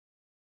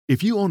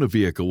If you own a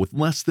vehicle with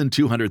less than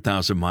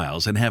 200,000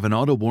 miles and have an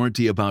auto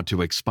warranty about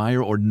to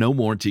expire or no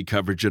warranty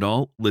coverage at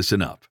all,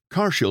 listen up.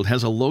 CarShield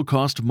has a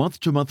low-cost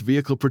month-to-month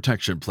vehicle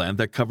protection plan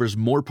that covers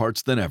more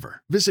parts than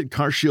ever. Visit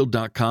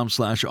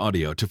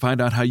carshield.com/audio to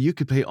find out how you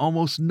could pay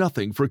almost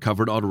nothing for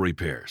covered auto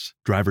repairs.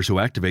 Drivers who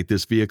activate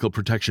this vehicle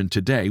protection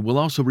today will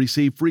also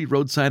receive free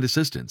roadside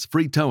assistance,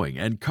 free towing,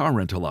 and car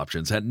rental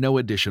options at no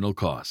additional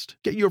cost.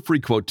 Get your free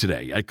quote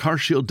today at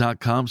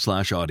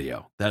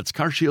carshield.com/audio. That's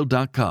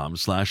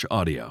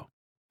carshield.com/audio.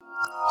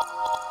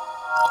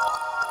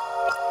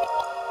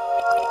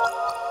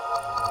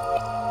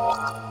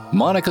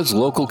 Monica's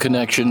local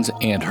connections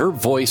and her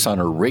voice on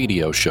her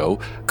radio show,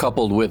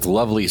 coupled with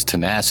Lovely's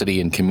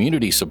tenacity and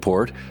community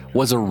support,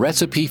 was a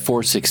recipe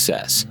for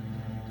success.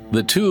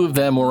 The two of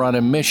them were on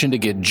a mission to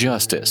get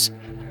justice,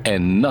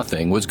 and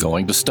nothing was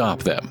going to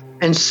stop them.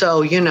 And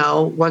so,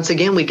 once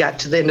again, we got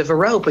to the end of a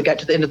rope. We got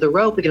to the end of the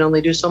rope. We can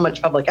only do so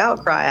much public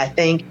outcry. I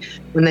think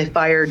when they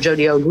fired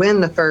Jody O'Gwynn,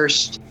 the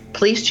first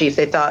police chief,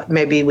 they thought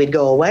maybe we'd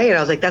go away. And I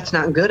was like, that's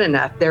not good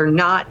enough. They're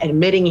not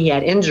admitting he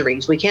had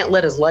injuries. We can't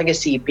let his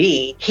legacy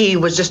be he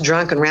was just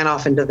drunk and ran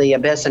off into the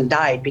abyss and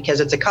died, because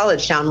it's a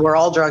college town. We're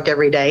all drunk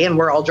every day, and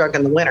we're all drunk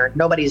in the winter.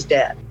 Nobody's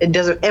dead. And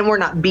we're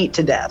not beat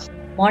to death.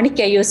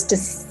 Monica used to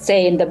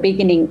say in the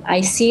beginning,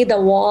 I see the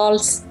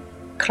walls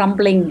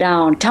tumbling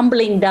down.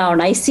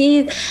 I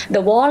see the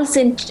walls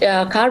in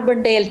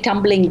Carbondale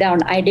tumbling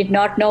down. I did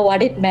not know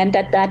what it meant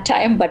at that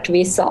time, but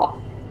we saw.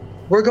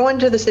 We're going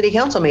to the city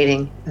council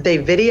meeting. They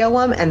video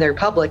them and they're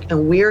public,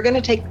 and we are going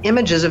to take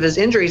images of his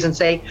injuries and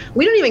say,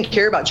 we don't even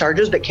care about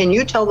charges, but can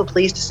you tell the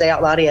police to say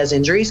out loud he has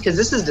injuries? Because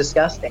this is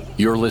disgusting.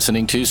 You're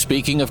listening to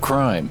Speaking of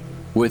Crime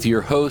with your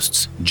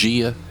hosts,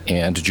 Gia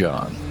and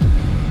John.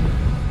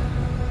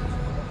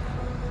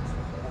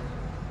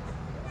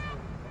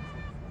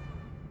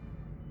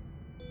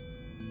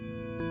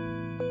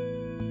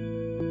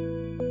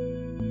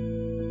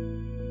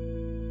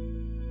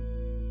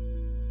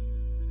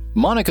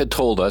 Monica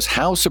told us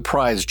how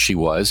surprised she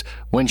was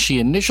when she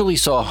initially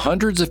saw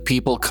hundreds of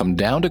people come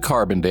down to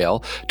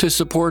Carbondale to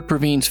support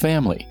Praveen's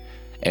family,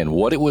 and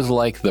what it was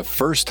like the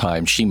first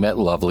time she met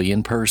Lovely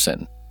in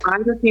person.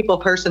 I'm a people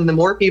person. The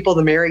more people,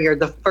 the merrier.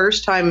 The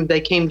first time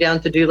they came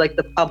down to do like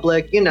the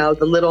public,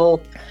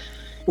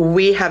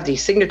 we have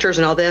these signatures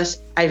and all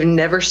this. I've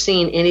never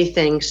seen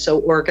anything so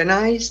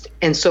organized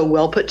and so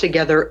well put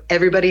together.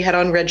 Everybody had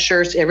on red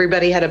shirts.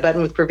 Everybody had a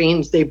button with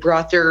Praveen's. They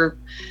brought their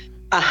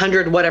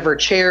 100 whatever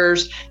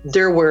chairs.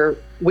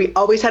 We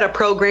always had a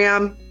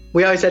program.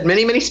 We always had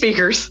many, many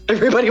speakers.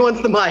 Everybody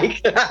wants the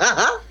mic.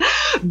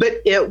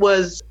 But it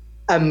was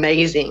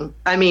amazing.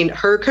 I mean,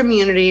 her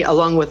community,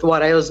 along with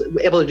what I was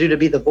able to do to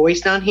be the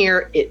voice down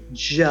here, it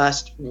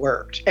just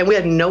worked. And we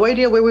had no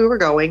idea where we were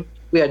going.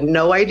 We had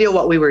no idea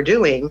what we were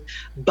doing,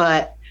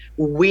 but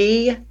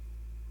we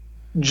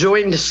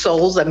joined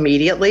souls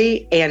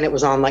immediately, and it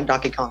was on like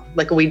Donkey Kong.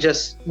 Like we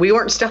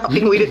weren't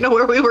stopping. We didn't know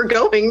where we were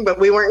going, but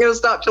we weren't going to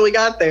stop till we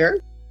got there.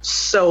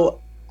 So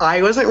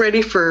I wasn't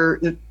ready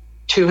for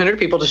 200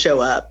 people to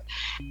show up,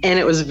 and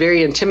it was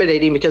very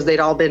intimidating because they'd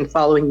all been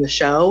following the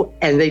show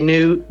and they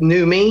knew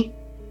me.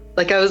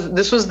 Like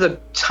this was the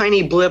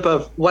tiny blip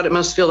of what it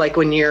must feel like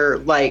when you're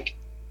like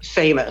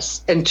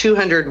famous, and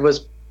 200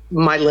 was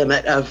my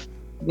limit of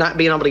not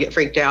being able to get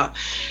freaked out.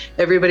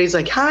 Everybody's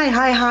like,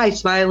 hi,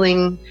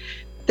 smiling.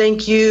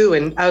 Thank you.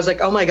 And I was like,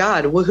 oh my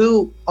God, well,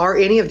 who are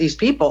any of these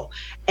people?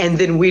 And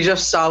then we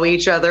just saw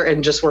each other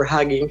and just were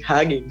hugging,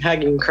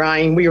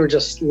 crying. We were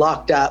just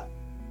locked up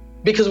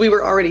because we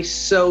were already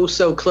so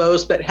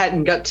close, but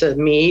hadn't got to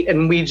meet.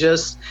 And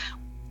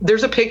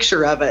there's a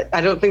picture of it.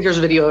 I don't think there's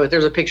a video of it.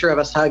 There's a picture of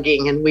us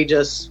hugging, and we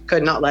just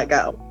could not let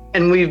go.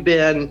 And we've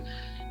been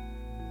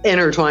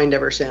intertwined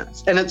ever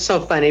since. And it's so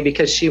funny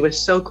because she was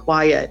so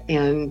quiet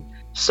and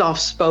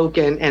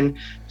soft-spoken and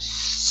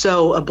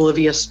so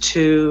oblivious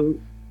to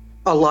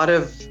a lot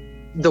of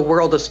the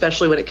world,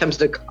 especially when it comes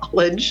to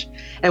college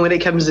and when it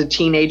comes to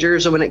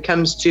teenagers and when it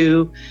comes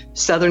to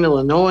Southern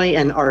Illinois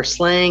and our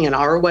slang and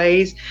our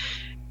ways.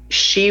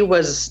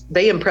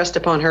 They impressed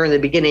upon her in the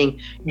beginning,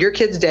 your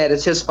kid's dead,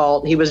 it's his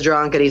fault, he was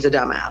drunk and he's a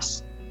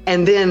dumbass.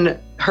 And then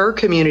her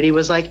community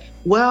was like,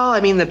 well, I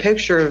mean, the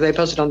picture they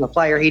posted on the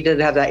flyer, he did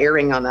have that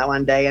earring on that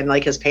one day, and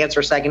like his pants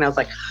were sagging. I was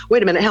like,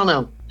 wait a minute, hell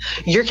no.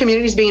 Your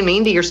community's being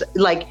mean to your,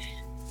 like,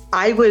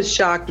 I was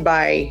shocked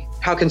by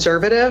how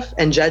conservative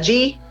and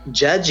judgy.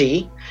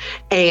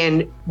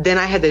 And then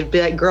I had to be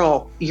like,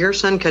 girl, your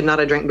son could not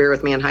have drank beer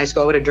with me in high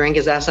school. I would have drank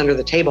his ass under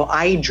the table.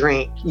 I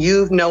drank.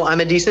 You know I'm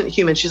a decent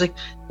human. She's like,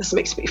 this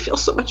makes me feel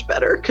so much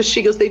better. Because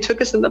she goes, they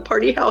took us in the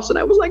party house. And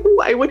I was like,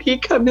 why would he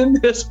come in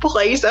this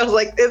place? I was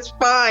like, it's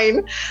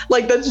fine.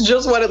 Like, that's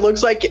just what it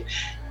looks like.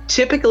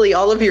 Typically,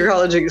 all of your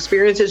college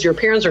experiences, your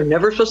parents are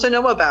never supposed to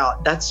know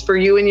about. That's for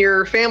you and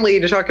your family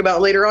to talk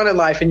about later on in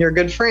life and your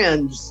good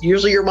friends.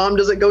 Usually your mom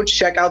doesn't go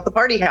check out the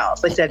party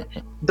house. I said,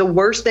 the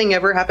worst thing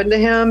ever happened to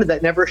him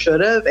that never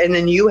should have. And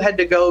then you had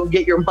to go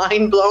get your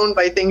mind blown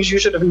by things you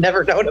should have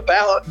never known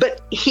about.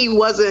 But he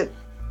wasn't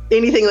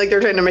anything like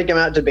they're trying to make him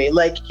out to be.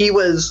 Like, he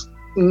was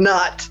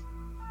not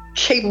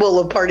capable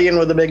of partying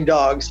with the big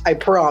dogs. I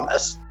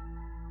promise.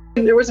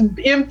 And there was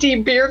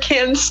empty beer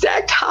cans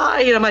stacked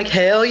high. And I'm like,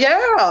 hell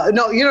yeah.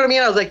 No, you know what I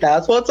mean? I was like,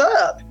 that's what's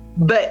up.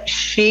 But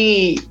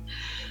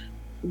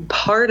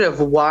part of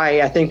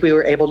why I think we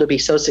were able to be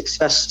so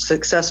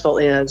successful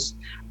is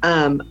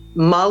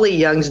Molly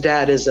Young's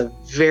dad is a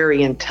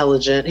very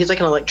intelligent, he's like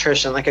an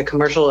electrician, like a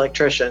commercial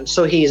electrician.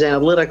 So he's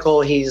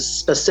analytical, he's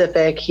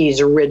specific,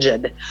 he's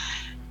rigid.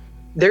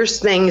 There's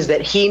things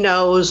that he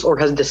knows or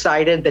has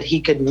decided that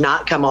he could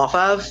not come off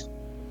of.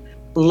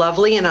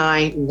 Lovely and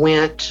I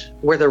went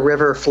where the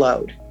river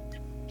flowed.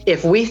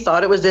 If we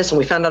thought it was this and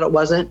we found out it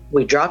wasn't,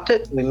 we dropped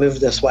it, we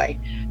moved this way.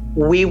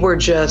 We were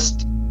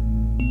just,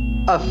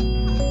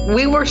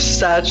 we were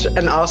such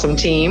an awesome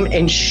team,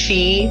 and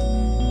she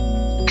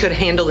could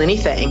handle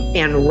anything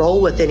and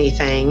roll with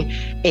anything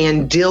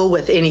and deal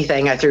with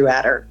anything I threw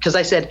at her. Because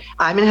I said,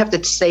 I'm going to have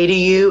to say to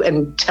you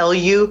and tell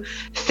you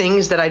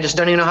things that I just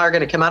don't even know how are going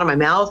to come out of my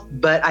mouth,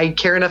 but I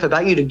care enough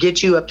about you to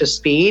get you up to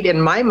speed.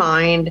 In my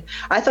mind,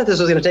 I thought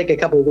this was going to take a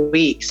couple of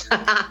weeks.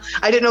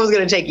 I didn't know it was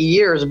going to take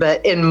years,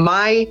 but in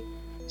my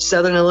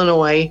Southern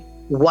Illinois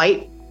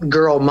white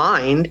girl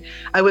mind,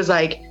 I was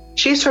like,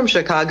 she's from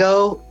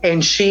Chicago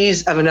and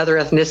she's of another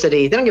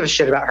ethnicity. They don't give a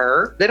shit about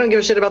her. They don't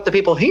give a shit about the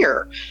people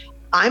here.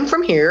 I'm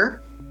from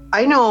here.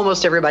 I know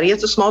almost everybody.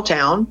 It's a small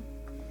town.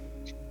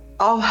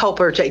 I'll help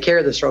her take care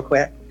of this real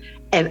quick.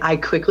 And I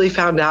quickly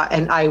found out,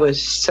 and I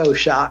was so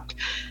shocked.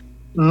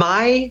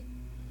 My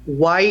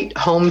white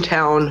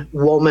hometown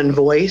woman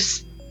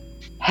voice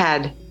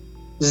had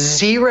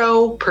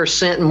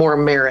 0% more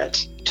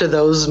merit to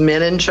those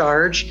men in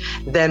charge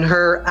than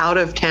her out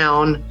of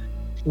town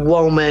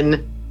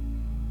woman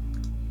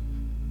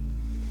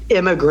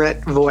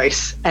immigrant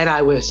voice. And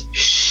I was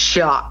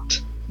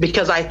shocked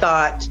because I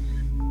thought,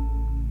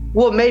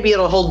 well, maybe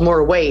it'll hold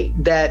more weight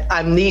that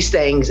I'm these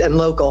things and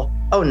local.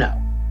 Oh no.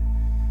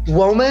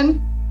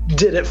 Woman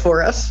did it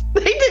for us.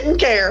 They didn't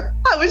care.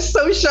 I was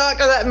so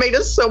shocked, and that made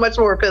us so much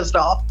more pissed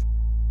off.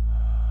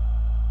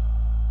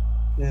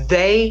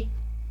 They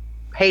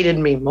hated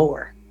me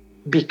more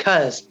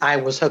because I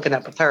was hooking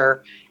up with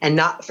her and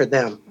not for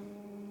them.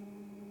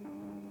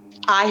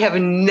 I have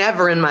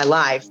never in my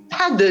life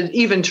had to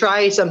even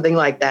try something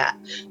like that,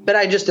 but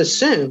I just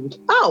assumed,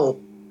 oh,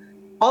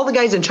 all the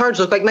guys in charge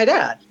look like my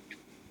dad.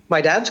 My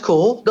dad's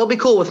cool. They'll be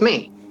cool with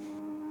me.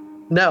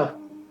 No.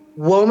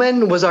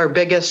 Woman was our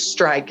biggest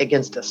strike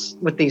against us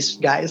with these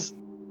guys.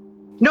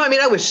 No, I mean,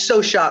 I was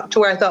so shocked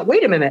to where I thought,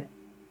 wait a minute,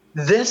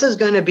 this is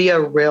going to be a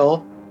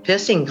real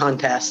pissing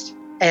contest.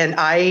 And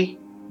I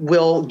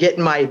will get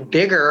my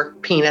bigger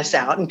penis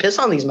out and piss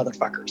on these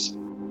motherfuckers.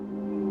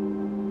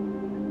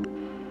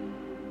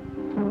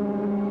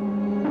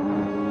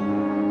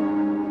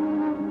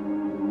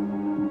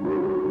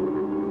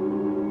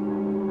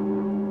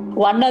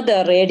 One of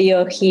the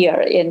radio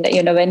here,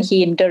 when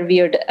he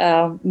interviewed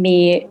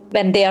me,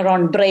 when they are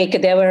on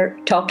break, they were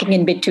talking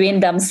in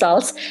between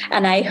themselves,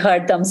 and I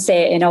heard them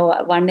say,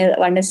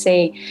 one is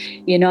saying,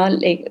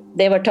 like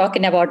they were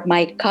talking about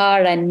my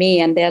car and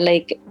me, and they're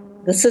like,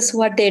 this is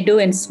what they do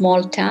in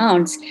small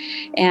towns,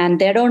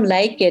 and they don't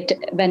like it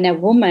when a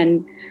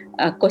woman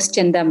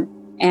question them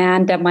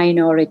and a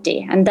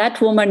minority, and that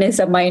woman is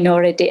a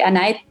minority, and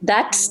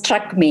that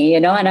struck me,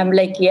 and I'm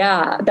like,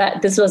 yeah,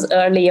 that this was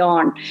early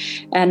on,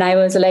 and I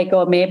was like,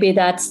 oh, maybe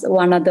that's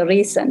one of the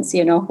reasons,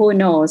 who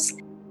knows.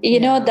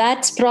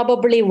 That's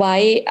probably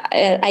why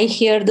I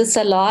hear this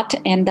a lot,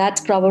 and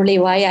that's probably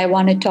why I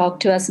want to talk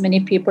to as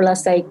many people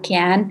as I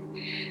can,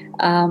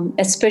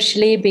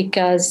 especially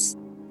because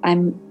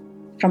I'm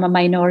from a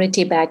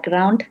minority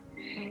background.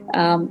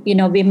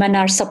 Women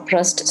are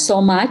suppressed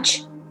so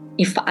much.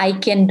 If I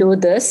can do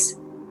this,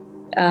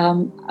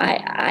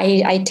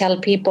 I tell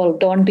people,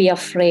 don't be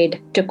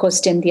afraid to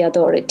question the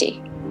authority.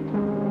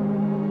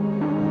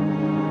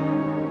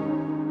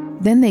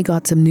 Then they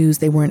got some news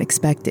they weren't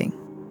expecting,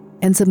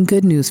 and some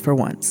good news for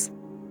once.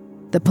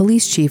 The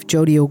police chief,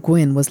 Jody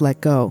O'Gwyn, was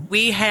let go.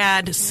 We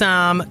had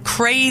some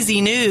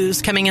crazy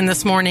news coming in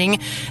this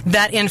morning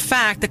that, in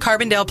fact, the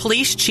Carbondale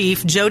police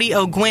chief, Jody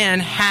O'Gwyn,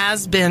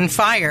 has been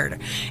fired.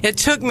 It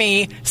took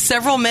me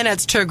several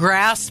minutes to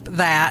grasp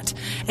that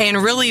and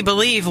really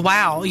believe,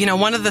 wow,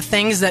 one of the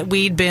things that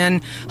we'd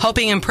been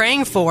hoping and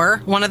praying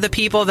for, one of the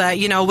people that,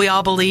 we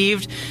all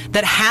believed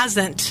that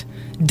hasn't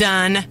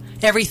done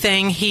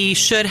everything he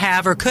should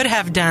have or could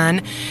have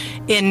done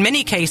in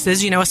many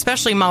cases,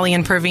 especially Molly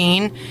and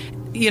Praveen,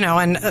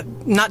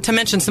 and not to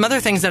mention some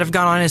other things that have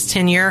gone on in his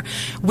tenure.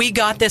 We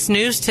got this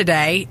news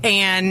today,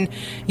 and,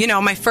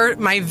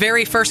 my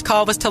very first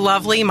call was to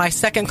Lovely. My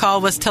second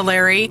call was to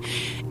Larry,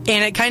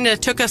 and it kind of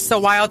took us a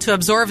while to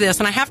absorb this.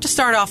 And I have to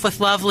start off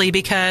with Lovely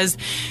because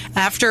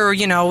after,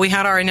 we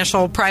had our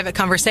initial private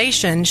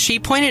conversation, she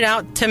pointed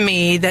out to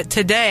me that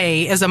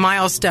today is a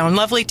milestone.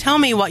 Lovely, tell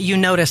me what you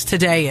noticed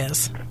today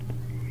is.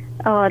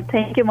 Oh,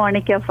 thank you,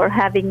 Monica, for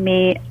having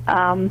me.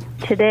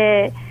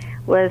 Today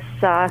was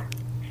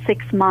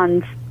 6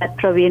 months that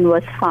Praveen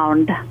was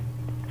found,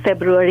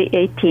 February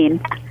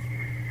 18th.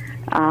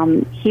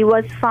 He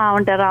was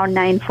found around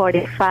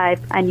 9:45,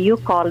 and you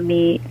called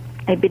me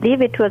I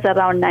believe it was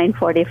around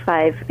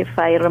 9:45, if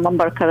I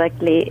remember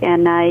correctly,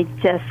 and I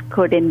just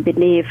couldn't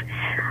believe.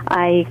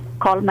 I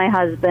called my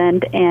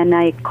husband, and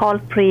I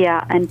called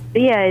Priya, and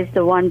Priya is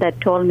the one that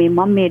told me,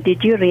 "Mommy,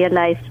 did you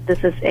realize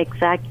this is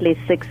exactly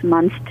 6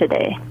 months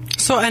today?"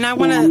 So, and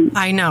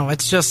I know,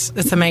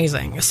 it's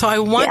amazing. So I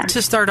want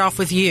to start off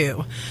with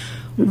you.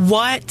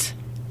 What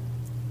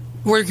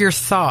were your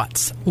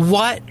thoughts?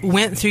 What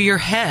went through your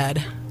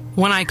head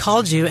when I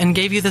called you and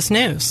gave you this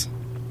news?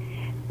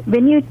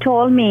 When you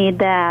told me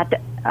that,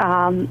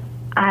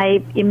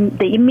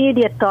 the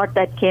immediate thought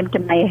that came to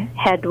my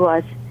head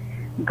was,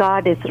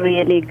 God is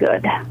really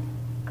good.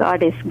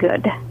 God is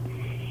good.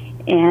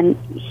 And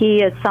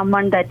He is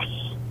someone that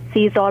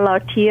sees all our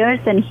tears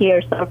and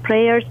hears our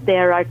prayers.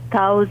 There are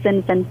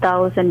thousands and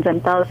thousands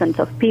and thousands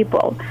of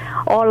people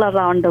all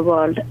around the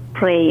world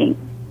praying,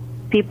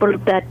 people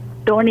that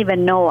don't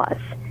even know us.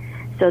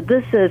 So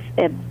this is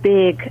a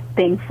big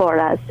thing for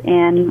us.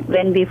 And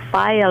when we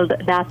filed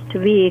last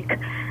week,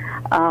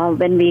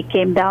 when we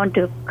came down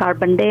to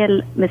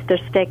Carbondale, Mr.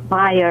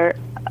 Stegmeyer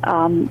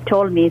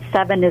told me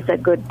 7 is a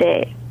good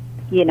day,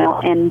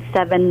 and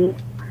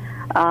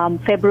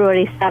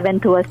February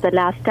 7th was the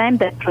last time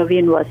that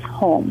Praveen was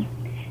home.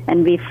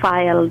 And we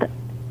filed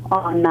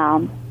on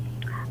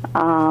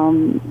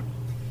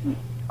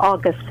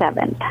August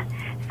 7th.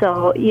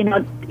 So,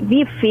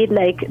 we feel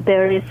like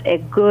there is a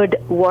good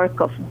work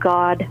of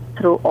God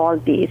through all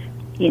these.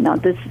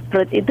 This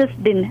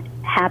didn't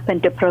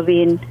happen to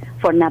Praveen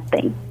for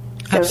nothing.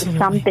 There's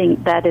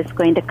something that is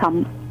going to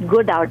come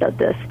good out of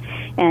this,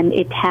 and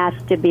it has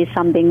to be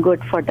something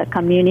good for the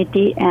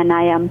community. And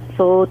I am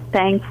so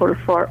thankful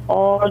for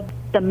all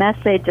the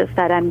messages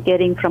that I'm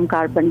getting from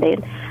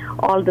Carbondale,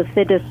 all the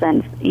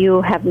citizens.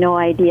 You have no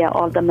idea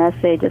all the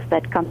messages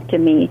that come to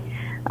me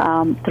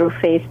through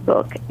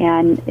Facebook,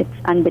 and it's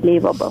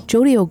unbelievable.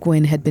 Jody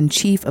O'Gwyn had been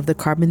chief of the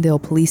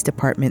Carbondale Police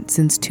Department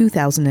since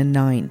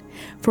 2009,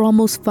 for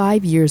almost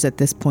 5 years at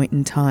this point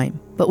in time,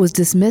 but was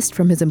dismissed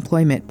from his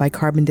employment by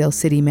Carbondale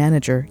City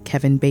Manager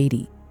Kevin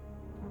Beatty.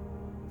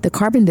 The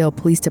Carbondale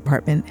Police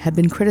Department had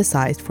been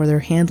criticized for their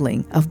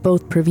handling of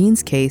both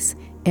Praveen's case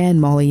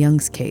and Molly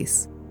Young's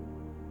case.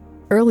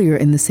 Earlier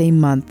in the same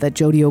month that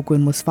Jody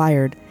O'Gwyn was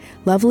fired,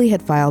 Lovely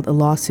had filed a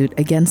lawsuit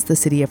against the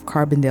city of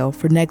Carbondale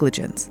for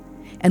negligence,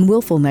 and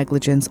willful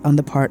negligence on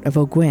the part of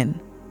O'Gwyn.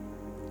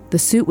 The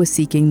suit was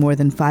seeking more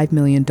than $5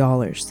 million.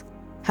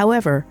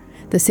 However,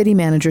 the city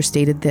manager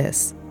stated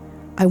this: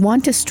 "I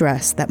want to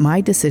stress that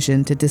my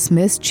decision to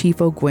dismiss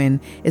Chief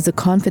O'Gwyn is a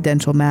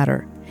confidential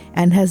matter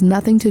and has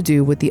nothing to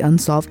do with the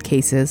unsolved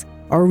cases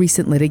or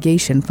recent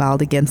litigation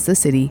filed against the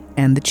city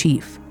and the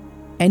chief.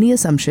 Any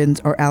assumptions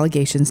or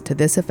allegations to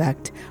this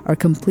effect are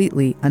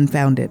completely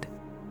unfounded."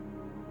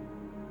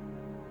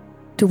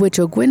 To which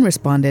O'Gwyn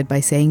responded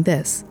by saying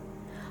this: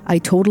 "I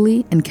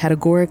totally and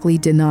categorically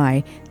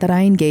deny that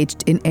I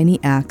engaged in any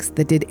acts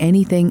that did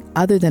anything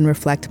other than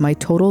reflect my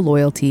total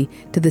loyalty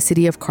to the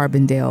city of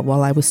Carbondale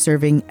while I was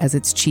serving as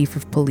its chief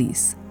of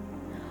police.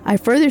 I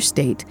further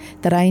state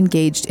that I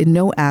engaged in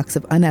no acts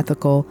of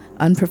unethical,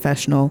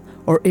 unprofessional,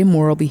 or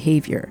immoral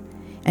behavior,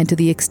 and to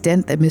the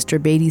extent that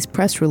Mr. Beatty's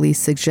press release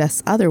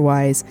suggests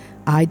otherwise,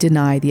 I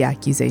deny the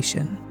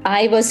accusation."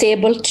 I was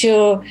able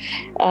to,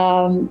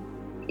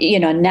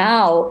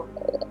 now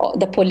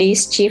the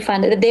police chief,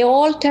 and they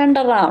all turned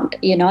around,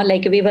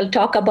 like we will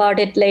talk about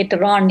it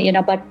later on,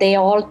 but they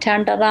all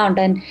turned around.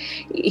 And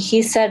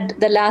he said,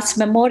 the last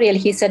memorial,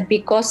 he said,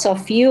 because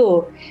of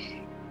you,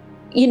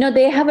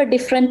 they have a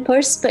different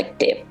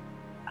perspective.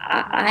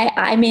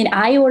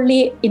 I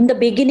only, in the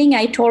beginning,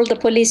 I told the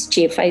police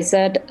chief, I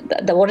said,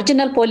 the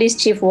original police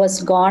chief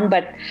was gone,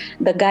 but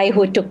the guy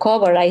who took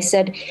over, I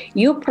said,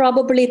 you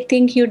probably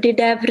think you did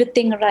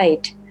everything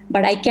right,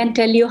 but I can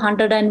tell you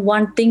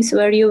 101 things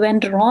where you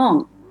went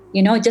wrong.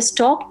 Just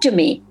talk to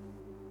me.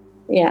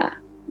 Yeah,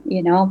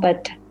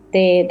 but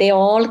they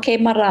all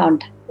came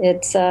around.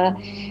 It's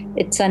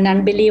an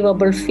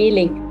unbelievable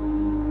feeling.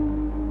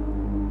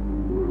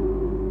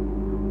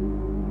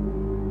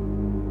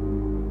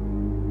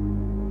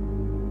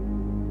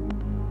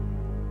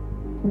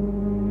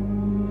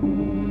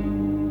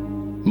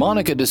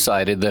 Monica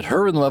decided that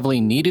her and Lovely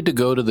needed to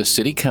go to the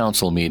city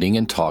council meeting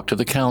and talk to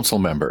the council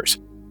members.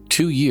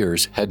 2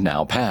 years had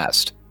now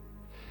passed.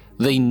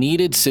 They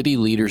needed city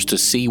leaders to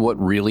see what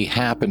really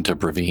happened to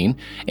Praveen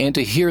and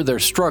to hear their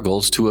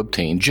struggles to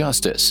obtain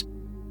justice.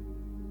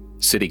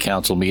 City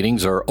council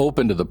meetings are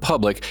open to the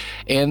public,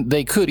 and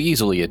they could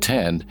easily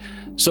attend,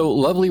 so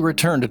Lovely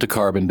returned to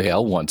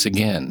Carbondale once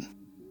again.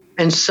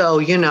 And so,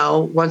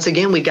 once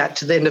again, we got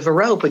to the end of the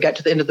rope. We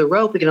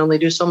can only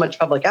do so much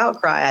public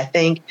outcry. I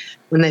think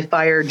when they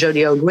fired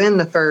Jody O'Gwyn,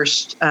 the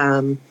first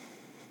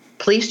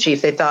police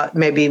chief, they thought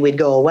maybe we'd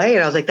go away.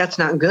 And I was like, that's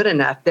not good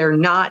enough. They're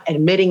not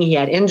admitting he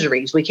had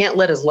injuries. We can't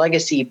let his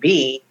legacy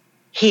be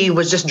he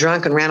was just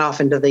drunk and ran off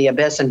into the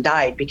abyss and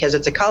died, because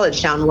it's a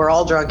college town. We're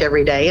all drunk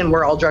every day, and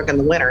we're all drunk in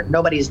the winter.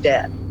 Nobody's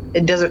dead.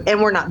 It doesn't, and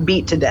we're not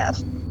beat to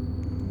death.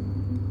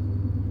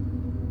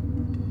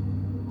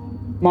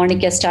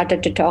 Monica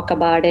started to talk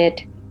about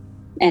it,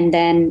 and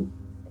then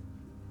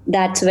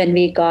that's when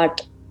we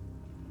got,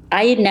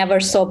 I never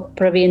saw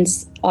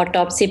Praveen's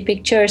autopsy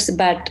pictures,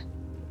 but,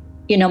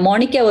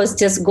 Monica was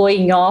just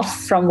going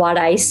off from what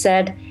I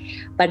said.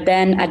 But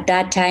then at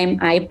that time,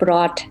 I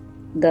brought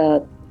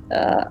the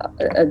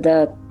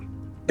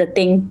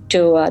thing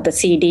to the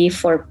CD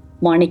for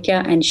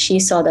Monica, and she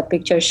saw the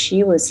picture.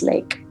 She was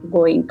like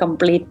going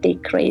completely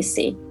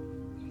crazy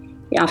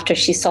after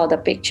she saw the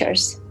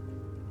pictures.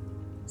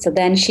 So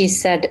then she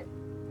said,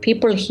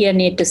 people here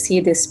need to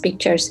see these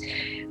pictures.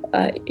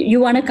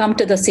 You want to come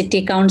to the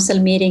city council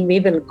meeting?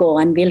 We will go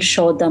and we'll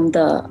show them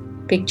the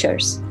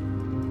pictures.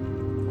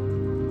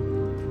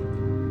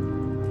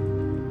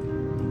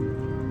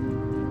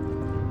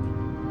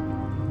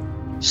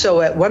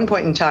 So at one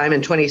point in time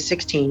in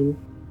 2016,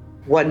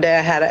 one day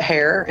I had a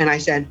hair and I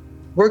said,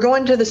 we're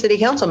going to the city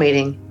council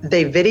meeting.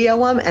 They video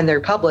them and they're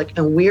public,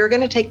 and we are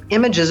going to take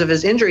images of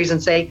his injuries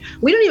and say,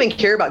 we don't even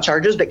care about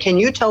charges, but can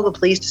you tell the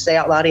police to say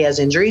out loud he has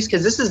injuries?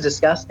 Because this is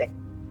disgusting.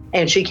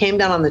 And she came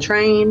down on the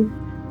train.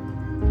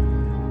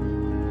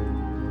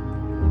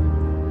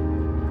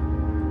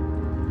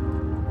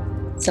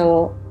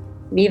 So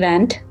we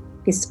went,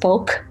 we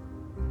spoke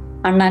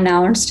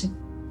unannounced.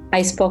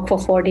 I spoke for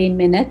 14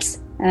 minutes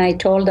and I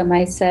told them,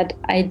 I said,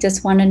 I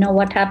just want to know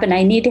what happened.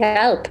 I need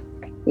help.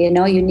 You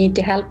need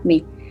to help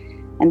me.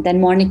 And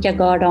then Monica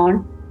got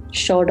on,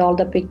 showed all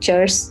the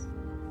pictures.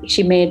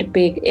 She made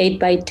big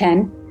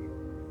 8x10.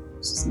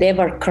 They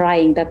were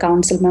crying. The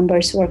council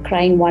members were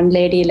crying. One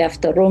lady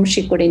left the room.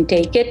 She couldn't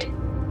take it.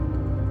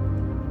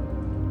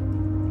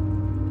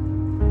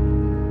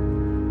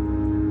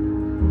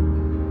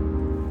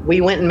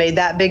 We went and made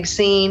that big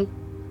scene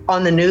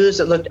on the news.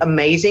 It looked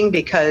amazing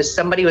because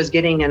somebody was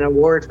getting an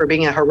award for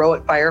being a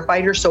heroic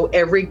firefighter. So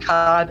every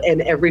cop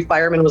and every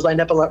fireman was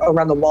lined up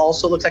around the wall.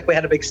 So it looks like we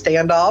had a big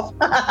standoff.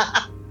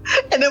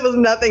 And it was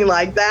nothing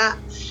like that.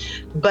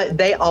 But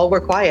they all were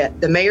quiet.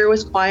 The mayor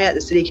was quiet.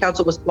 The city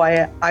council was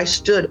quiet. I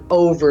stood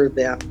over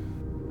them.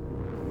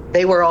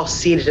 They were all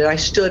seated. And I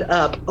stood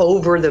up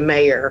over the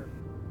mayor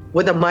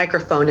with a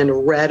microphone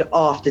and read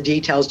off the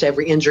details to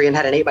every injury and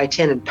had an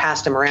 8x10 and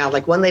passed them around.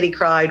 Like one lady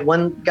cried,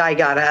 one guy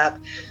got up.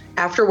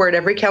 Afterward,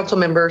 every council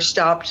member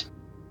stopped,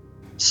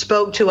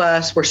 spoke to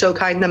us. We're so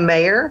kind. The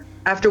mayor,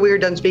 after we were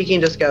done speaking,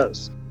 just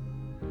goes.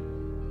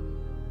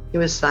 He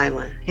was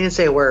silent. He didn't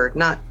say a word,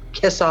 not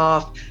kiss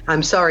off,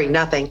 I'm sorry,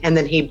 nothing. And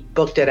then he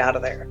booked it out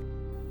of there.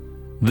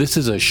 This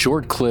is a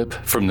short clip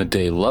from the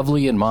day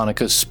Lovely and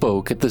Monica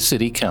spoke at the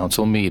city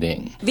council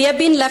meeting. We have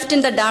been left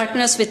in the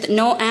darkness with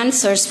no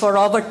answers for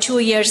over 2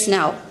 years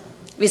now.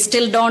 We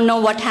still don't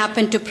know what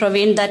happened to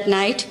Praveen that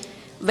night,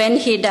 when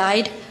he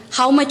died,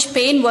 how much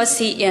pain was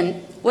he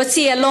in? Was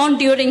he alone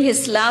during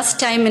his last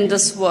time in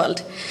this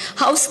world?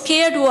 How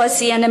scared was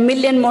he? And a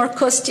million more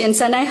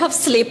questions, and I have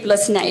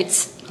sleepless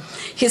nights.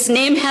 His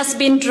name has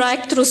been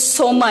dragged through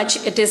so much,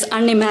 it is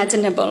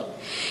unimaginable.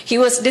 He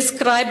was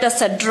described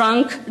as a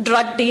drunk,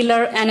 drug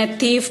dealer, and a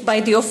thief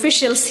by the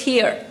officials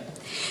here.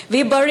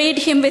 We buried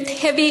him with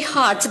heavy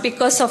hearts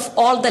because of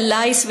all the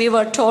lies we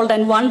were told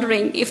and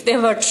wondering if they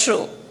were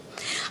true.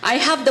 I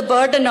have the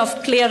burden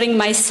of clearing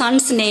my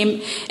son's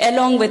name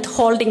along with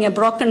holding a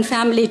broken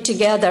family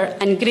together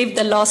and grieve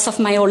the loss of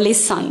my only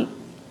son.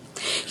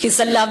 He's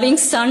a loving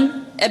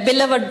son, a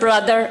beloved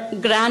brother,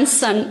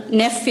 grandson,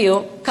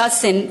 nephew,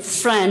 cousin,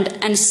 friend,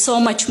 and so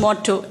much more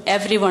to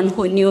everyone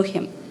who knew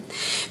him.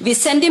 We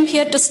sent him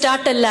here to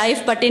start a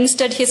life, but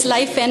instead his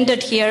life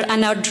ended here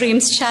and our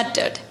dreams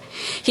shattered.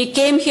 He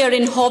came here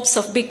in hopes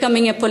of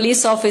becoming a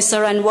police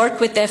officer and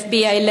work with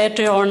FBI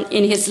later on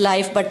in his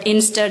life, but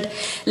instead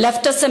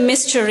left us a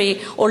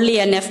mystery only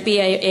an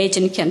FBI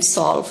agent can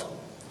solve.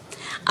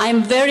 I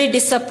am very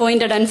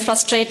disappointed and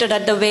frustrated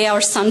at the way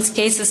our son's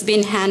case has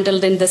been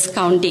handled in this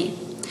county.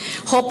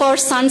 Hope our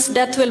son's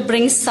death will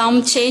bring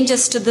some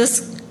changes to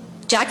this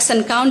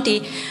Jackson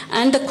County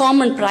and the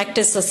common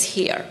practices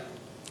here.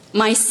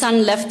 My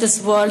son left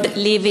this world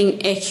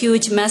leaving a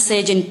huge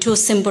message in 2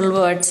 simple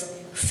words: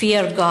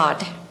 fear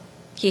God.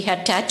 He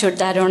had tattooed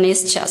that on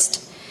his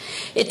chest.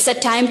 It's a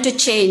time to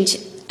change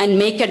and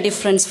make a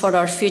difference for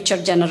our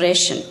future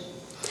generation.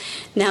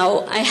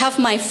 Now, I have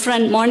my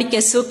friend Monica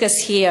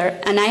Zukas here,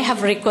 and I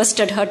have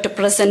requested her to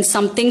present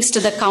some things to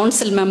the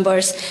council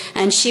members,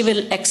 and she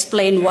will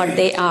explain what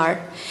they are.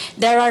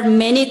 There are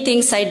many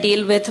things I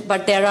deal with,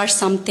 but there are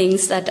some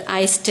things that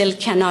I still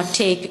cannot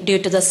take due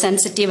to the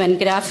sensitive and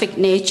graphic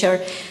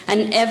nature,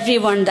 and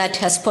everyone that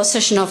has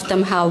possession of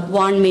them have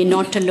warned me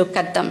not to look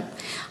at them.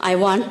 I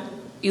want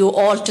you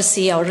all to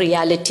see our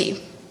reality.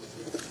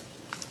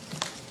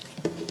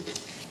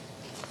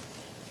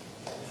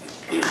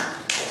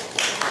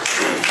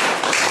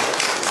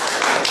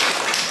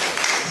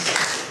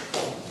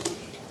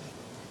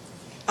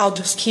 I'll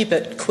just keep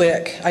it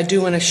quick. I do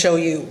want to show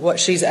you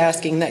what she's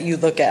asking that you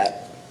look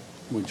at.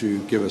 Would you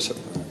give us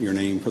your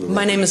name for the record?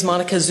 My name is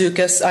Monica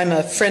Zukas. I'm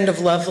a friend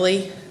of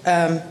Lovely.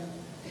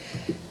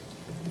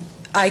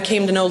 I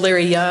came to know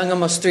Larry Young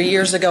almost 3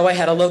 years ago. I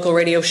had a local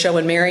radio show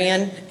in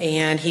Marion,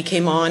 and he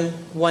came on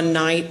one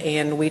night,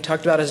 and we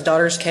talked about his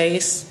daughter's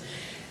case.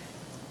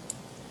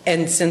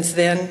 And since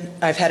then,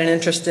 I've had an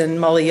interest in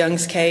Molly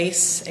Young's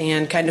case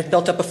and kind of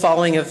built up a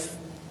following of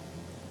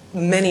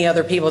many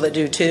other people that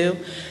do too.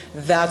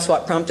 That's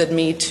what prompted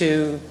me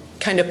to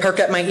kind of perk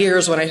up my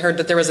ears when I heard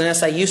that there was an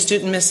SIU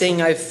student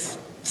missing. I've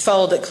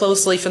followed it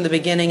closely from the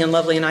beginning, and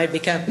Lovely and I have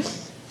become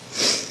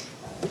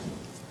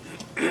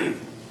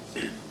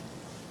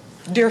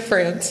dear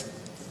friends.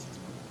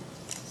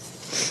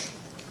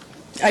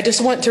 I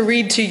just want to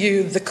read to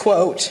you the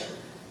quote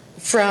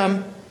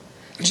from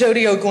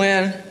Jody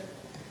O'Gwen,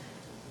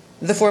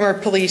 the former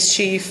police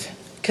chief,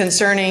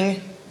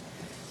 concerning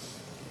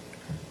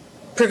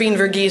Praveen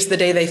Verghese the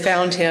day they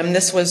found him.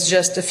 This was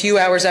just a few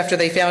hours after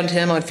they found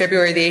him on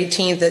February the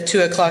 18th at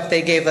 2 o'clock.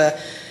 They gave a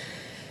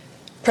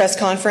press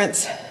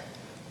conference.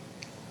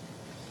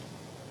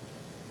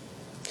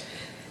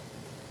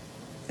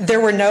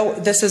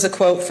 This is a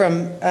quote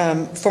from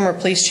former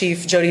police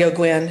chief Jody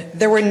O'Gwen.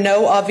 There were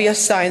no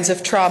obvious signs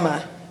of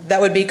trauma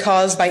that would be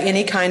caused by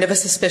any kind of a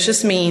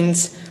suspicious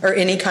means or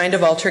any kind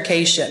of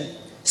altercation.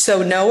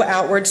 So no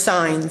outward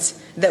signs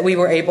that we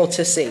were able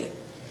to see.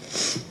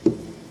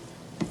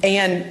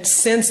 And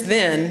since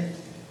then,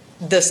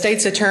 the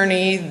state's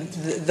attorney,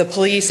 the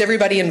police,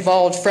 everybody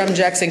involved from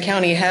Jackson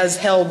County has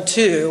held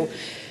to.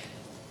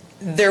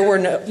 There were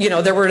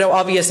no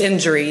obvious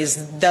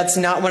injuries. That's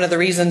not one of the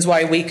reasons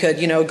why we could,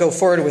 go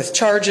forward with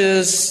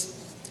charges.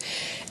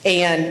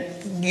 And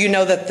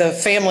that the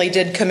family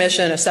did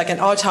commission a second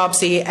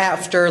autopsy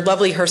after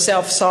Lovely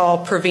herself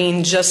saw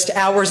Praveen just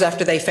hours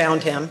after they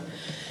found him,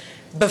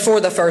 before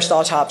the first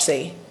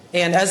autopsy.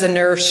 And as a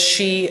nurse,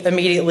 she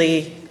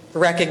immediately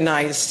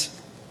recognized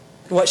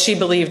what she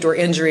believed were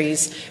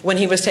injuries. When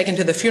he was taken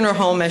to the funeral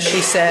home, as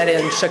she said,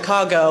 in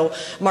Chicago,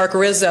 Mark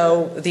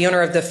Rizzo, the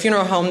owner of the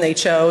funeral home they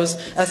chose,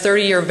 a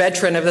 30-year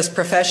veteran of this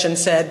profession,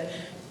 said,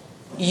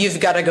 "You've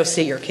got to go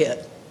see your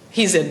kid.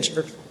 He's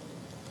injured."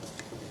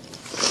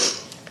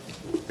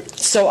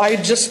 So I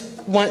just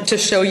want to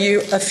show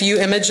you a few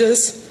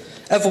images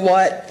of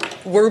what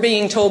we're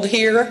being told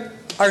here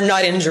are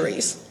not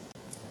injuries.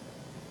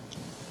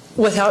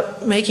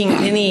 Without making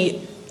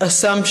any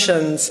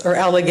assumptions or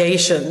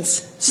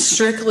allegations,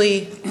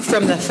 strictly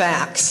from the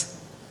facts.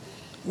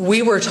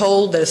 We were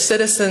told as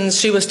citizens,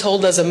 she was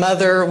told as a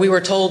mother, we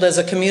were told as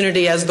a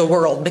community, as the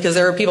world, because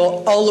there are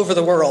people all over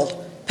the world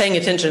paying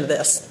attention to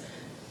this.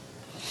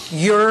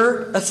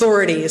 Your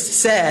authorities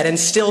said, and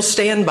still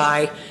stand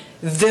by,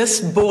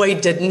 this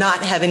boy did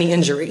not have any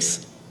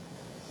injuries.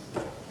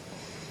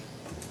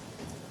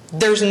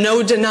 There's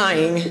no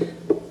denying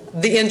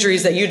the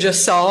injuries that you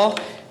just saw,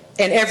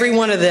 and every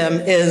one of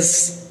them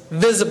is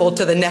visible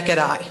to the naked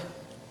eye.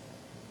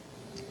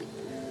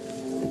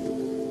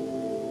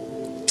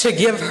 To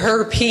give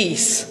her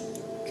peace,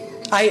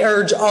 I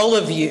urge all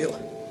of you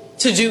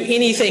to do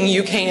anything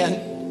you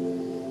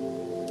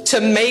can to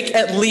make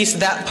at least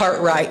that part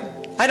right.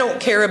 I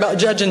don't care about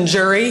judge and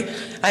jury.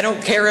 I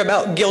don't care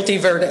about guilty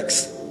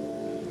verdicts.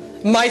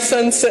 My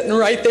son's sitting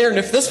right there, and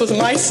if this was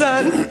my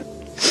son,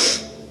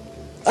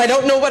 I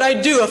don't know what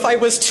I'd do if I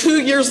was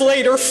 2 years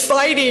later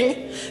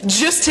fighting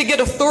just to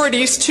get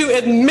authorities to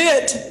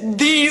admit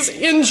these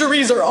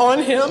injuries are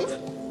on him.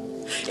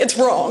 It's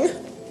wrong.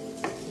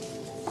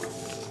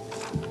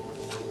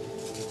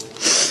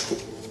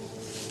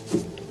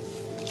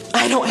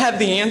 I don't have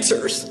the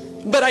answers,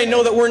 but I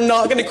know that we're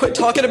not going to quit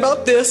talking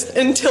about this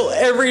until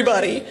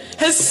everybody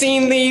has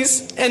seen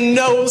these and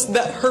knows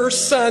that her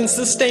son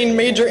sustained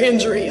major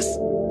injuries.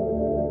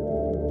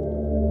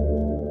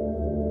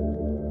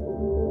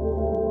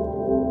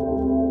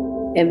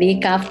 A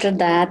week after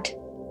that,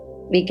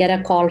 we get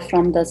a call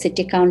from the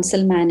city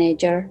council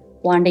manager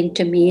wanting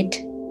to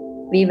meet.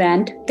 We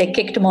went. They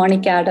kicked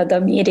Monica out of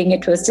the meeting.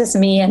 It was just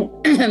me and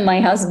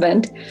my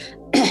husband.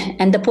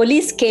 And the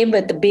police came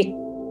with a big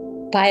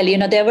pile.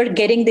 They were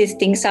getting these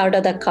things out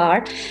of the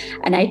car.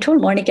 And I told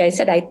Monica, I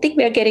said, I think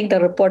we are getting the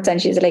reports. And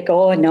she's like,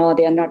 oh, no,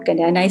 they are not going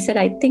to. And I said,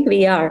 I think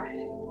we are.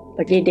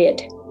 But we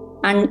did.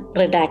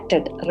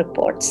 Unredacted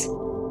reports.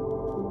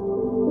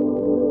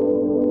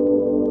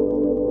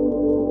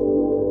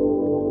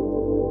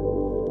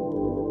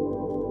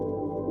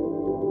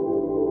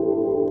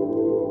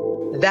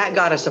 That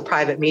got us a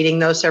private meeting,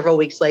 though, several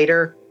weeks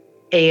later.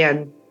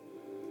 And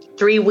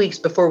 3 weeks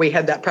before we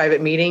had that private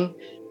meeting,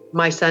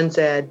 my son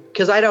said,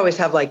 because I'd always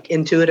have like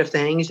intuitive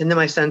things. And then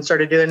my son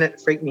started doing it.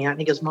 It freaked me out. And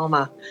he goes,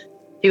 Mama,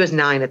 he was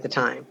 9 at the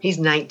time. He's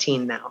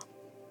 19 now.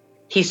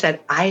 He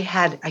said,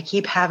 I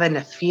keep having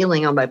a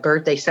feeling on my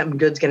birthday something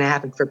good's going to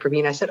happen for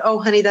Praveen. I said, oh,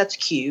 honey, that's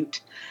cute.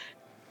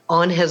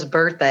 On his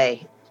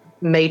birthday,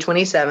 May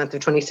 27th of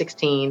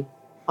 2016,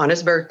 on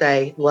his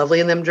birthday, Lovely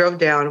and them drove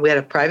down. We had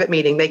a private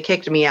meeting. They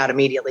kicked me out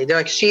immediately. They're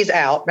like, she's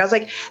out. And I was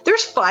like,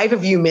 there's 5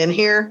 of you men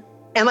here.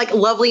 And like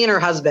Lovely and her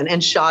husband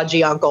and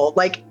Shaji uncle.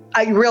 Like,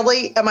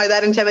 am I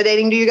that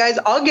intimidating to you guys?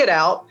 I'll get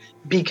out,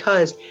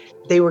 because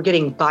they were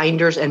getting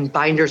binders and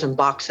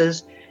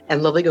boxes.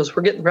 And Lovely goes,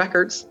 we're getting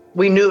records.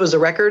 We knew it was a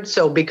record.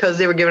 So because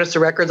they were giving us the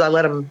records, I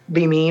let them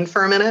be mean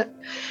for a minute.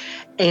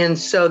 And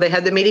so they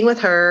had the meeting with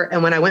her.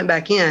 And when I went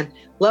back in,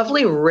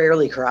 Lovely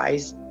rarely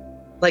cries.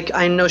 Like,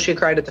 I know she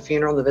cried at the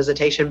funeral and the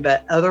visitation,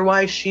 but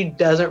otherwise she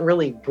doesn't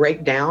really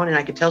break down. And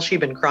I could tell she'd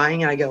been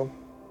crying, and I go,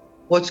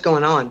 what's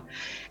going on?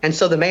 And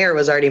so the mayor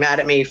was already mad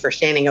at me for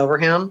standing over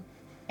him.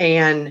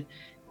 And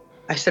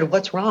I said,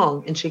 what's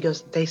wrong? And she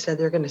goes, they said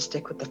they're going to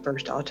stick with the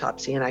first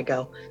autopsy. And I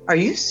go, are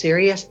you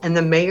serious? And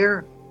the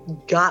mayor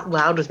got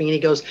loud with me, and he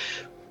goes,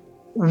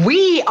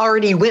 we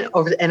already went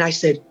over. And I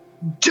said,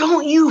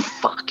 don't you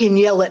fucking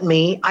yell at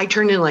me. I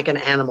turned in like an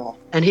animal.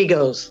 And he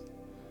goes,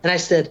 and I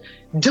said,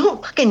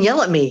 don't fucking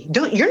yell at me.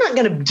 You're not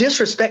going to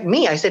disrespect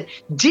me. I said,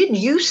 did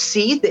you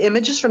see the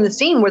images from the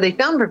scene where they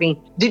found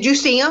Praveen? Did you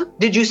see him?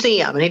 Did you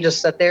see him? And he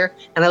just sat there,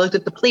 and I looked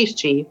at the police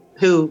chief,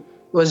 who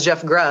was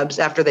Jeff Grubbs,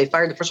 after they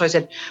fired the first one. I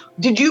said,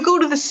 did you go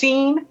to the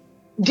scene?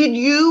 Did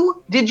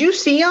you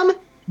see him?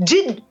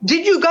 Did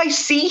you guys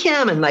see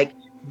him? And like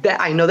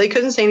that, I know they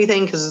couldn't say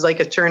anything because his like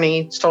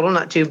attorney told them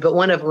not to, but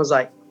one of them was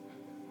like,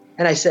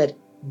 and I said,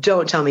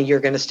 don't tell me you're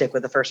going to stick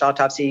with the first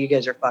autopsy. You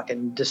guys are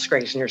fucking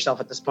disgracing yourself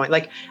at this point.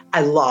 Like,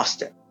 I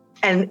lost it.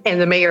 And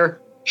the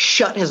mayor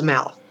shut his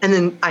mouth. And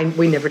then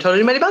we never told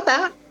anybody about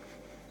that,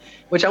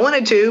 which I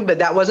wanted to, but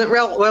that wasn't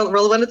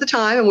relevant at the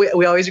time. And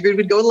we always agreed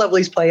we'd go with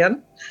Lovely's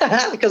plan,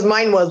 because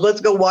mine was,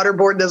 let's go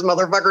waterboard this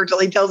motherfucker until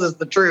he tells us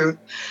the truth,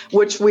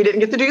 which we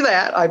didn't get to do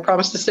that. I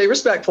promised to stay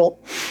respectful.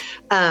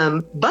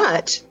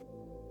 But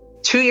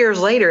 2 years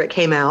later, it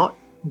came out,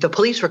 the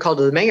police were called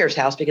to the mayor's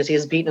house because he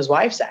was beating his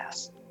wife's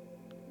ass.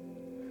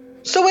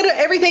 So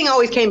everything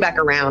always came back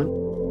around.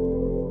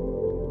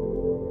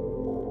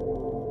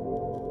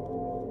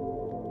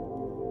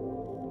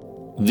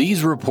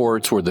 These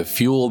reports were the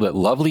fuel that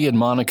Lovely and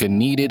Monica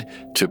needed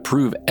to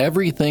prove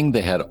everything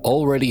they had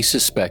already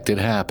suspected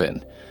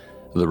happened.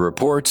 The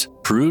reports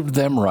proved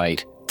them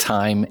right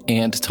time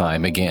and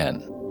time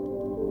again.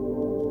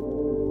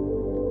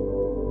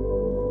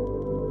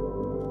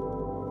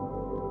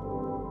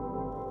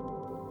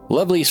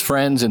 Lovely's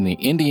friends in the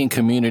Indian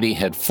community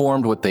had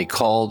formed what they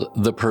called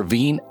the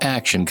Praveen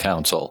Action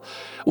Council,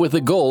 with the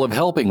goal of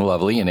helping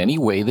Lovely in any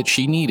way that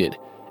she needed,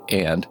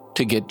 and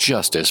to get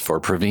justice for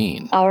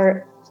Praveen.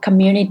 Our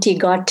community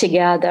got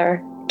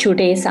together 2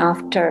 days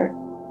after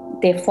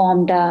they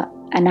formed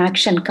an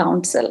action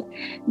council.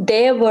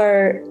 They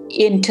were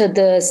into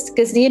this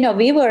because,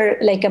 we were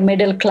like a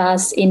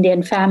middle-class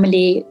Indian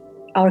family.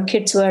 Our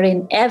kids were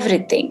in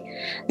everything.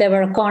 They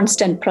were a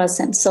constant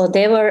presence. So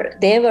they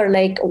were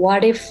like,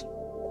 what if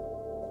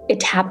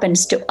it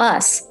happens to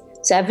us?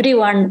 So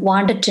everyone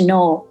wanted to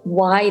know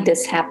why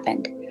this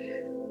happened.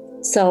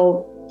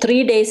 So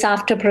 3 days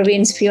after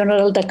Praveen's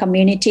funeral, the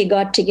community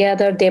got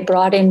together. They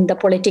brought in the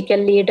political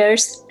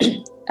leaders.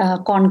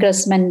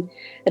 Congressman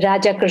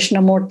Raja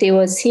Krishnamurthy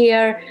was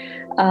here.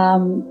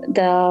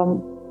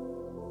 The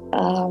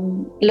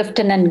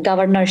Lieutenant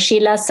Governor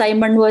Sheila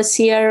Simon was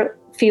here.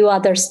 Few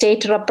other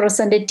state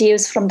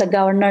representatives from the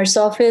governor's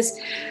office.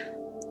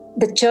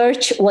 The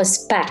church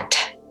was packed.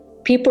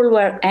 People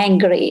were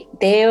angry.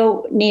 They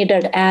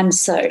needed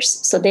answers.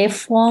 So they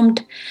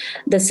formed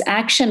this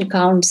action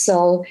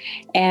council,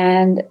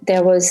 and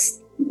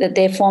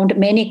they formed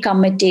many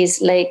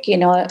committees, like,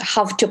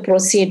 how to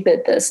proceed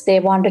with this. They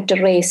wanted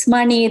to raise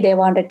money. They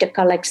wanted to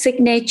collect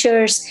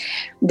signatures.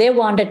 They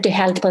wanted to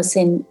help us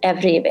in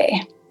every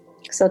way.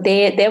 So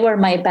they were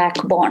my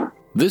backbone.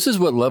 This is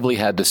what Lovely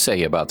had to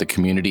say about the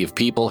community of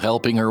people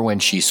helping her when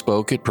she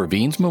spoke at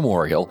Praveen's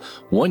memorial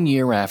 1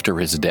 year after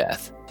his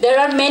death. There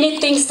are many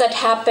things that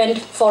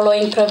happened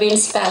following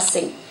Praveen's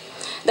passing.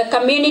 The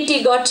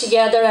community got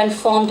together and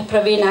formed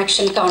Praveen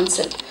Action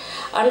Council.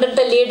 Under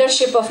the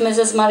leadership of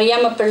Mrs.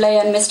 Mariamma Pillai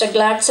and Mr.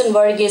 Gladson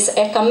Varghese,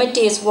 a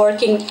committee is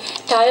working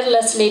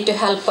tirelessly to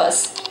help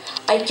us.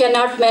 I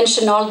cannot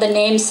mention all the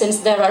names since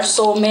there are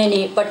so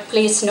many, but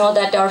please know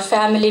that our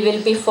family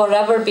will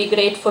forever be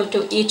grateful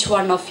to each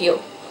one of you.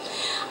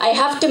 I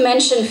have to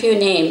mention few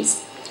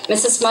names.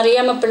 Mrs.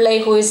 Mariamma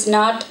Pillai, who is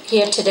not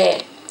here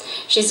today.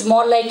 She's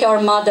more like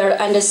our mother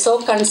and is so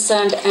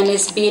concerned and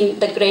has been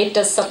the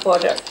greatest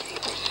supporter.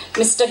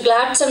 Mr.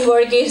 Gladson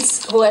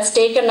Varghese, who has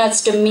taken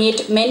us to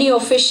meet many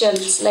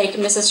officials like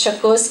Mrs.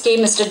 Shakoski,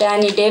 Mr.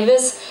 Danny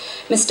Davis,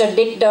 Mr.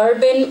 Dick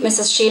Durbin,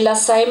 Mrs. Sheila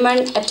Simon,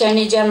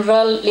 Attorney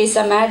General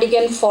Lisa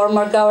Madigan,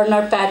 former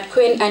Governor Pat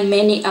Quinn, and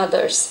many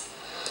others.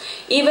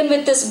 Even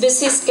with this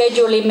busy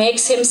schedule, he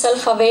makes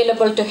himself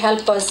available to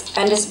help us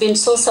and has been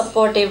so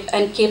supportive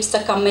and keeps the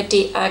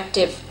committee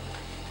active.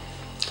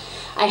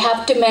 I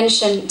have to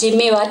mention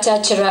Jimmy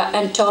Vachachara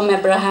and Tom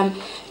Abraham,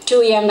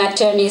 two young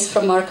attorneys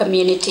from our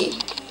community.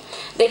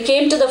 They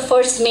came to the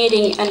first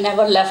meeting and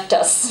never left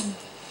us.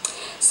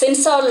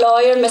 Since our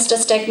lawyer, Mr.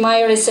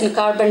 Stegmeyer, is in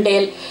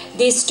Carbondale,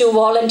 these two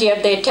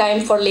volunteered their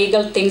time for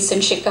legal things in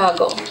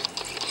Chicago.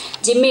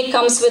 Jimmy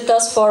comes with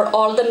us for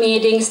all the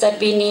meetings that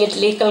we need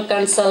legal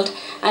consult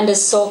and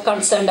is so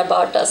concerned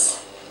about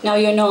us. Now,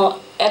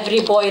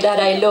 every boy that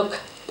they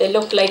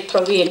look like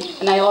Praveen.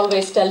 And I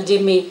always tell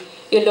Jimmy,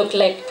 you look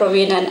like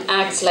Praveen and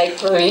acts like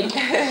Praveen.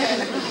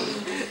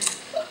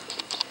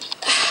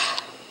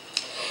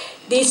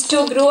 These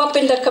two grew up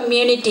in the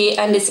community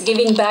and is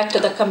giving back to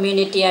the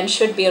community and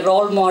should be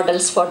role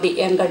models for the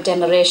younger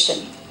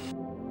generation.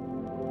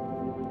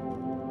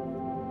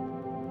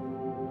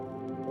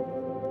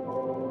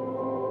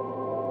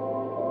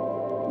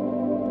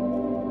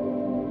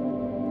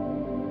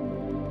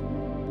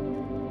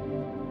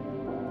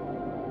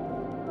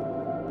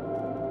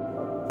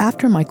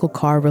 After Michael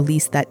Carr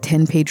released that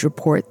 10-page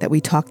report that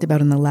we talked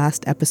about in the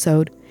last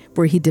episode,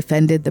 where he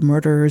defended the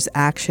murderer's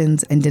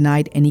actions and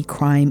denied any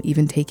crime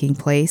even taking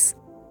place,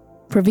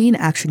 Praveen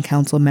Action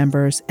Council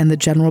members and the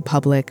general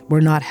public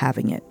were not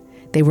having it.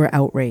 They were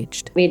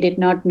outraged. We did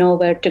not know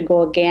where to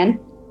go again.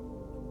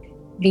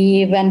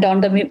 We went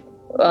on the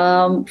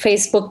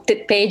Facebook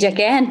page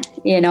again.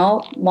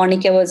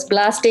 Monica was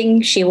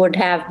blasting. She would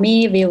have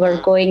me. We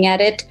were going at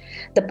it.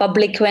 The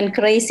public went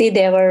crazy.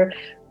 They were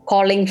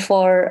calling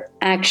for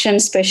action,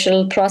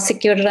 special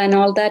prosecutor and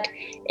all that.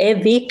 A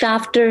week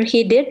after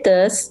he did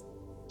this,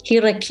 he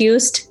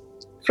recused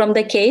from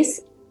the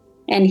case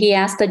and he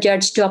asked the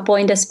judge to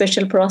appoint a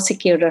special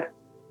prosecutor.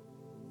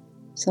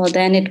 So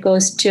then it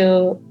goes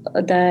to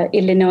the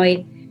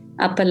Illinois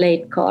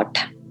Appellate Court.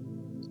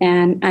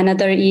 And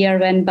another year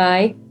went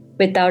by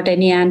without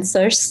any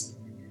answers.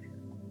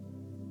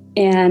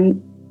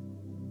 And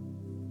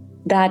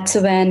that's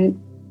when,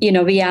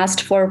 we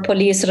asked for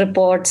police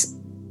reports,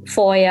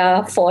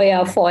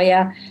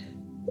 FOIA.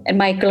 And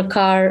Michael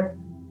Carr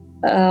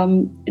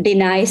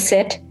denies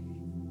it.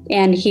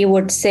 And he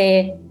would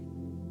say,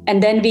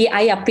 and then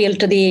I appealed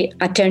to the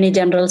Attorney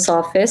General's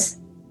office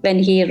when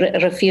he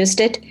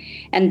refused it.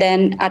 And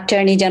then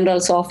Attorney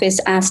General's office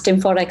asked him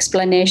for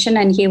explanation,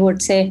 and he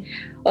would say,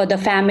 the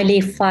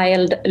family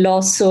filed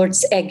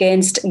lawsuits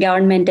against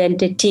government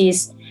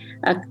entities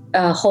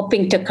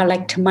hoping to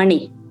collect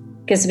money.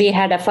 Because we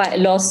had a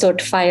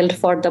lawsuit filed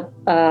for the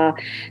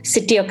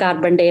city of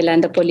Carbondale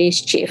and the police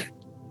chief.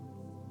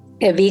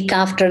 A week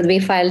after we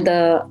filed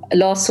the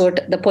lawsuit,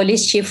 the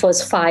police chief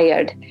was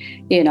fired,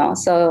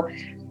 so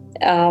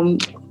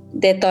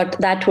they thought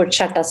that would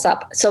shut us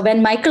up. So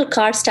when Michael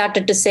Carr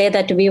started to say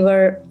that we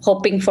were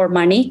hoping for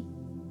money,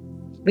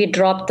 we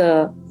dropped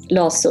the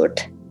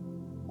lawsuit.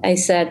 I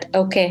said,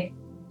 okay,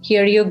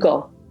 here you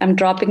go. I'm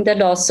dropping the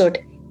lawsuit.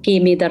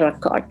 Give me the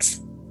records.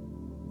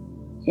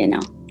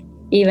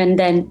 Even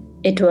then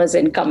it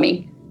wasn't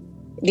coming.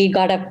 We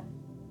got a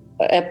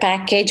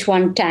package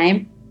one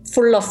time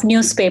full of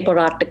newspaper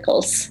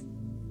articles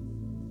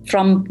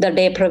from the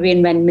day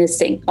Praveen went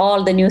missing,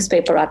 all the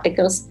newspaper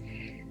articles.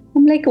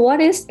 I'm like,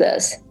 what is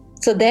this?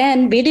 So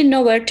then we didn't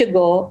know where to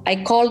go. I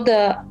called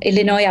the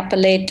Illinois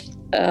Appellate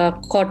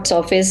Court's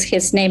office.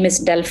 His name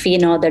is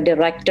Delfino, the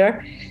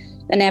director.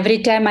 And every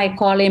time I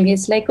call him,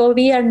 he's like,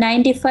 we are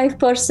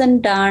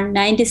 95% done,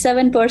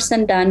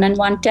 97% done. And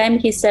one time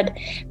he said,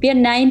 we are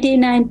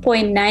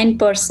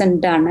 99.9%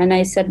 done. And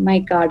I said, my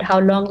God, how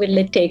long will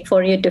it take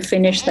for you to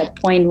finish that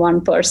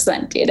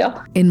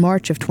 0.1%, In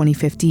March of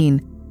 2015,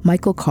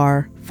 Michael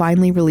Carr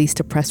finally released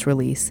a press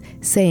release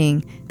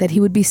saying that he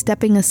would be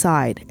stepping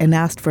aside and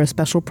asked for a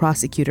special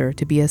prosecutor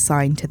to be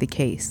assigned to the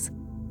case.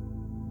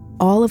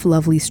 All of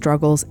Lovely's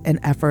struggles and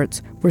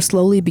efforts were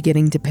slowly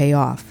beginning to pay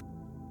off.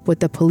 With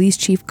the police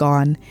chief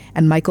gone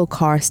and Michael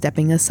Carr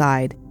stepping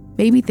aside,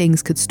 maybe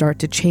things could start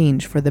to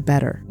change for the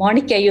better.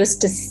 Monica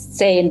used to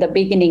say in the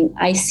beginning,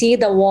 I see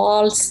the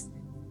walls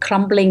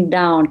tumbling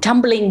down.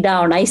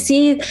 I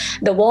see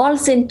the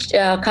walls in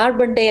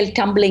Carbondale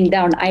tumbling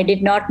down. I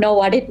did not know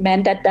what it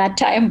meant at that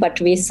time, but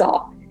we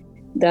saw.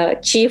 The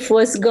chief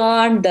was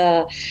gone,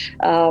 the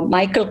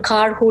Michael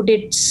Carr, who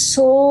did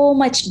so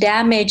much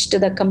damage to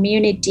the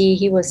community.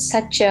 He was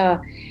such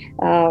a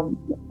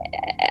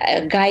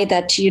guy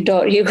that you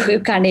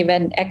can't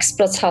even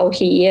express how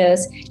he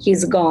is.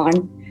 He's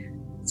gone.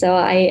 So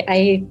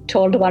I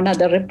told one of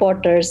the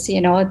reporters,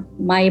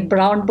 my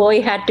brown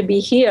boy had to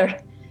be here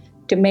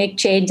to make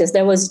changes.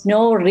 There was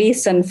no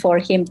reason for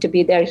him to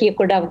be there. He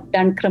could have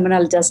done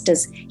criminal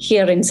justice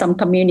here in some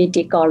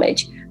community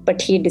college,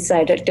 but he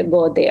decided to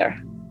go there.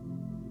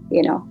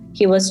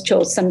 He was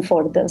chosen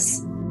for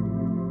this.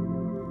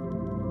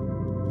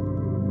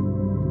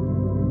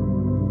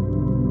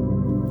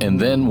 And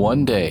then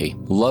one day,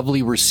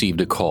 Lovely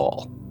received a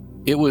call.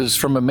 It was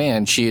from a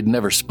man she had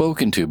never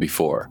spoken to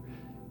before.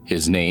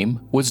 His name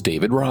was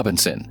David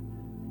Robinson.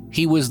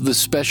 He was the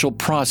special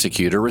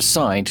prosecutor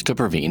assigned to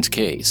Praveen's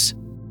case.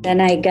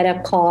 Then I get a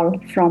call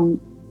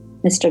from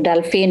Mr.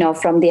 Delfino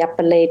from the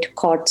Appellate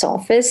Court's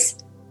office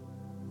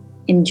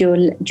in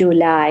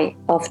July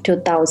of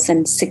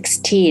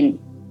 2016.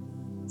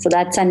 So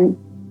that's a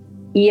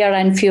year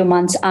and few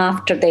months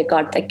after they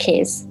got the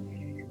case.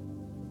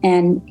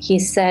 And he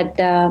said,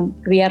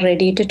 we are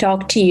ready to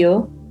talk to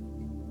you.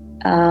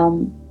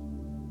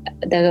 The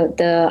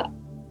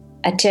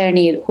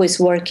attorney who is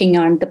working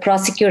on, the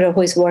prosecutor who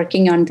is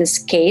working on this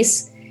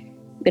case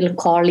will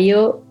call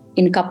you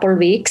in a couple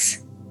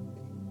weeks.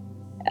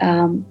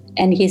 And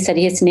he said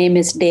his name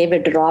is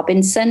David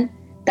Robinson.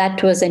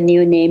 That was a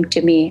new name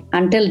to me.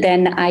 Until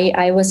then,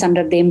 I was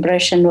under the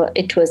impression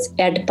it was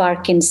Ed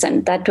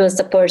Parkinson. That was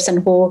the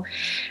person who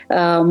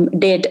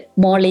did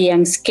Molly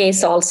Young's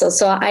case also.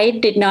 So I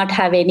did not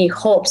have any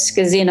hopes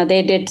because,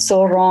 they did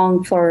so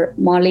wrong for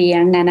Molly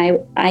Young, and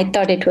I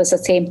thought it was the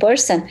same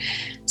person.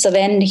 So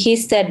when he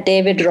said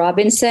David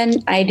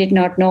Robinson, I did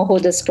not know who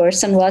this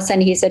person was,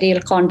 and he said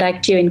he'll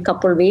contact you in a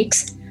couple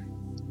weeks.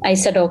 I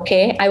said,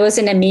 okay. I was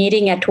in a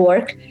meeting at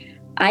work.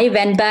 I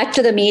went back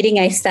to the meeting.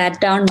 I sat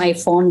down, my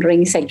phone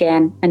rings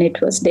again, and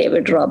it was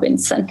David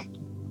Robinson.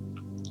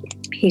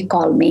 He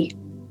called me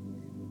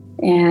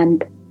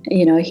and,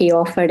 he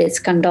offered his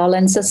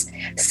condolences.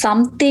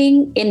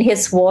 Something in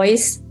his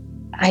voice,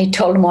 I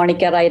told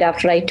Monica right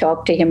after I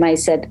talked to him, I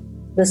said,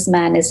 this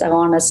man is an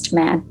honest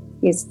man.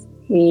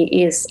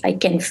 He is, I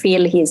can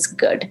feel he's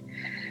good.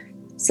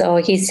 So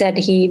he said,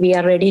 we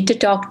are ready to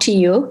talk to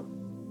you.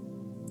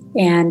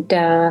 And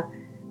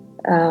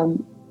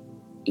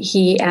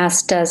he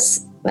asked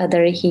us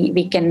whether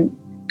we can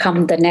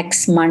come the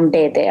next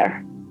Monday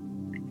there.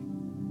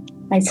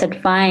 I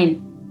said,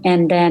 fine.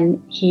 And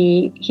then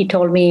he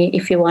told me,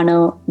 if you want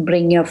to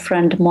bring your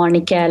friend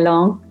Monica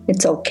along,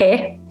 it's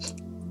okay.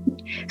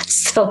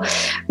 So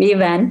we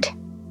went,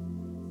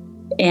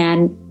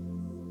 and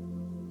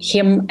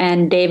him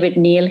and David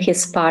Neal,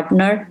 his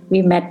partner,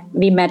 we met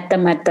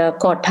them at the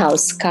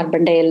courthouse,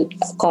 Carbondale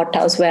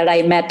courthouse, where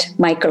I met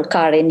Michael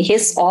Carr in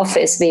his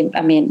office.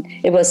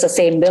 It was the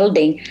same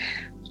building.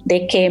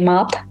 They came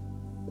up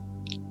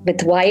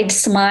with wide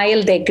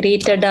smile. They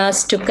greeted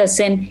us, took us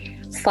in.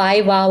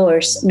 5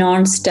 hours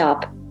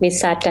nonstop. We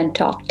sat and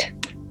talked.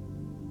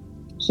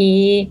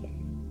 He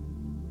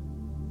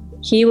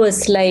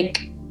was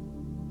like,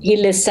 he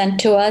listened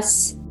to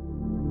us.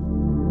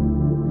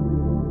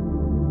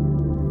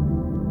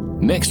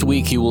 Next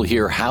week, you will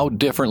hear how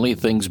differently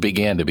things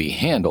began to be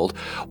handled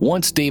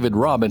once David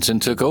Robinson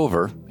took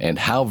over, and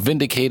how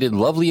vindicated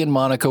Lovely and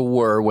Monica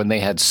were when they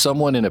had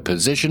someone in a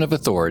position of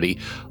authority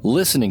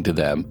listening to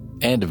them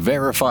and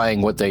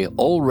verifying what they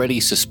already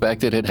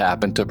suspected had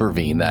happened to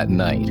Praveen that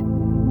night.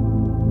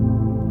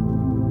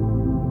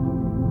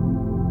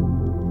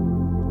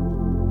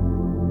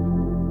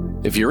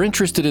 If you're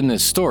interested in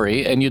this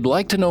story and you'd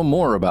like to know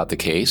more about the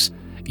case,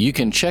 you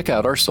can check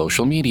out our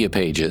social media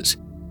pages.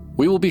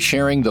 We will be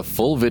sharing the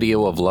full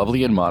video of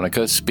Lovely and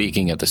Monica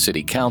speaking at the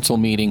city council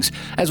meetings,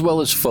 as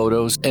well as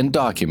photos and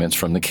documents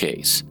from the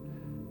case.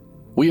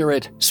 We are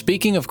at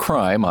Speaking of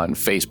Crime on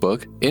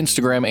Facebook,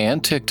 Instagram,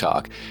 and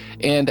TikTok,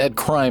 and at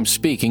Crime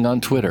Speaking on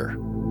Twitter.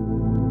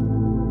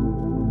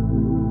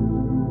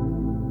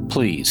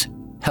 Please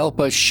help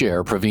us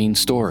share Praveen's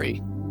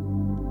story.